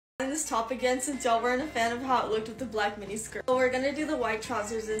this top again since y'all weren't a fan of how it looked with the black mini skirt. So we're gonna do the white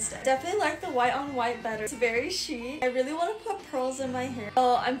trousers instead. Definitely like the white on white better. It's very chic. I really want to put pearls in my hair.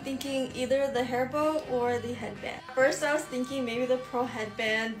 So I'm thinking either the hair bow or the headband. First I was thinking maybe the pearl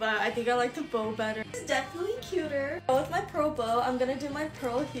headband, but I think I like the bow better. It's definitely cuter. So with my pearl bow, I'm gonna do my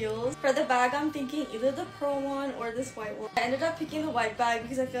pearl heels. For the bag, I'm thinking either the pearl one or this white one. I ended up picking the white bag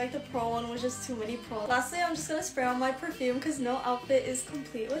because I feel like the pearl one was just too many pearls. Lastly, I'm just gonna spray on my perfume because no outfit is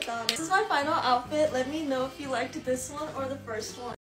complete without it. This is my final outfit. Let me know if you liked this one or the first one.